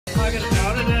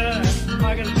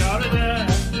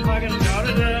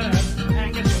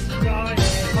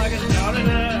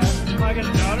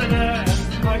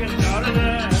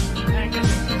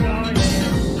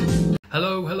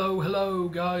Hello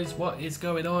guys, what is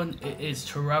going on? It is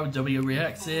TROATW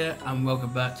Reacts here, and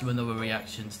welcome back to another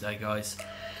reaction today, guys.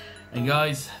 And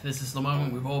guys, this is the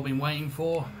moment we've all been waiting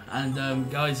for. And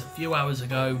guys, a few hours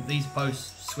ago, these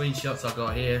screenshots I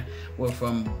got here were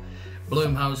from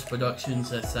Blumhouse Productions.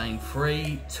 They're saying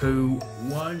 3, 2,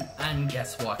 1, and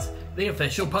guess what? The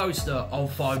official poster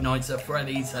of Five Nights at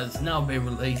Freddy's has now been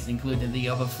released, including the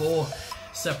other 4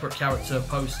 separate character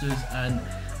posters, and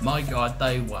my god,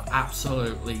 they were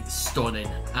absolutely stunning.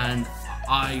 And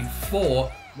I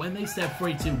thought, when they said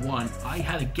 3, 2, 1, I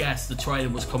had a guess the trailer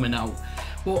was coming out.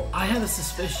 Well, I had a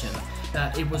suspicion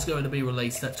that it was going to be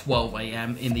released at 12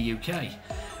 AM in the UK,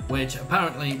 which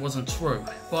apparently wasn't true.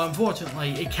 But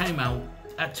unfortunately, it came out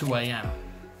at 2 AM.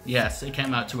 Yes, it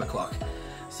came out 2 o'clock.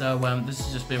 So this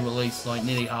has just been released like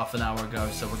nearly half an hour ago,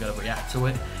 so we're going to react to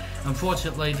it.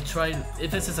 Unfortunately, the trailer,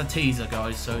 this is a teaser,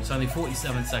 guys, so it's only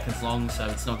 47 seconds long, so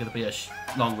it's not going to be a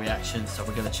long reaction, so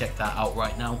we're going to check that out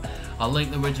right now. I'll link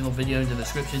the original video in the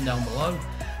description down below.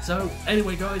 So,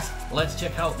 anyway guys, let's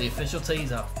check out the official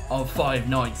teaser of Five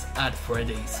Nights at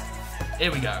Freddy's.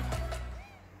 Here we go.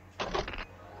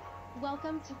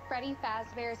 Welcome to Freddy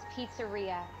Fazbear's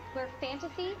Pizzeria, where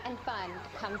fantasy and fun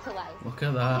come to life. Look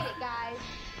at that. Hit it, guys.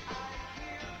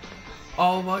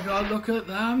 Oh my god, look at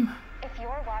them. If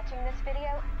you're watching this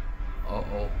video,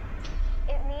 uh-oh,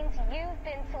 it means you've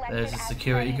been selected there's a as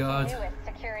security Freddy's guard. newest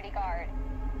security guard.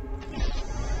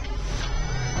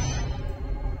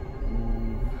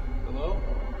 Hello?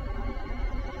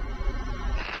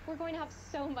 We're going to have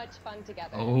so much fun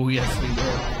together. Oh yes we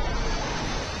will.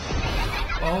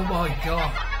 Oh my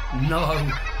god,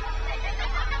 no.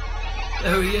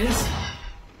 There he is.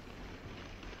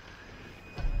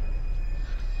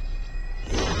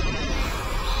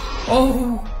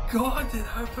 Oh god, it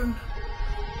happened.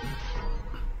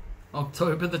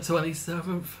 October the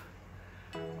 27th.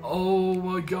 Oh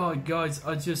my god, guys,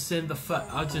 I just seen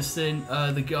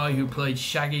the guy who played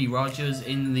Shaggy Rogers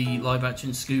in the live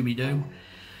action Scooby-Doo.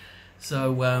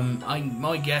 So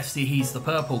my guess he's the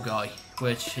purple guy,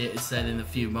 which it is said in a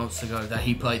few months ago that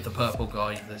he played the purple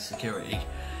guy, the security.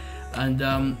 And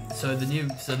so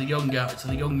the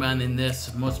young man in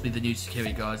this must be the new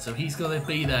security guard. So he's gonna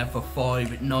be there for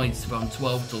 5 nights from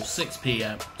 12 till 6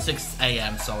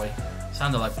 AM. Sorry,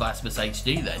 sounded like Blasphemous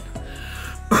HD then.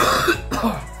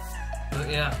 But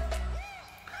yeah,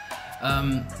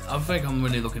 I think I'm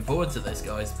really looking forward to this,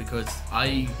 guys, because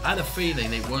I had a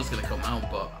feeling it was gonna come out,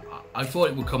 but I thought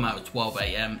it would come out at 12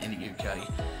 AM in the UK.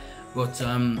 But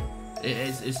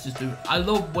it's just I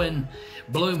love when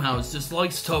Blumhouse just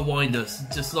likes to wind us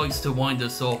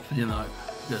up, you know.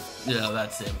 Just, yeah,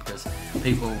 that's it, because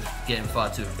people getting far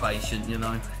too impatient, you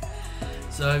know.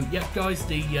 So yeah, guys,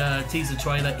 the teaser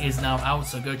trailer is now out,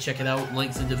 so go check it out.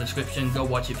 Links in the description. Go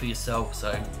watch it for yourself.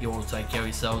 So you all take care of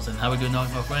yourselves and have a good night,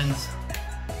 my friends.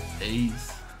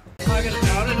 Peace.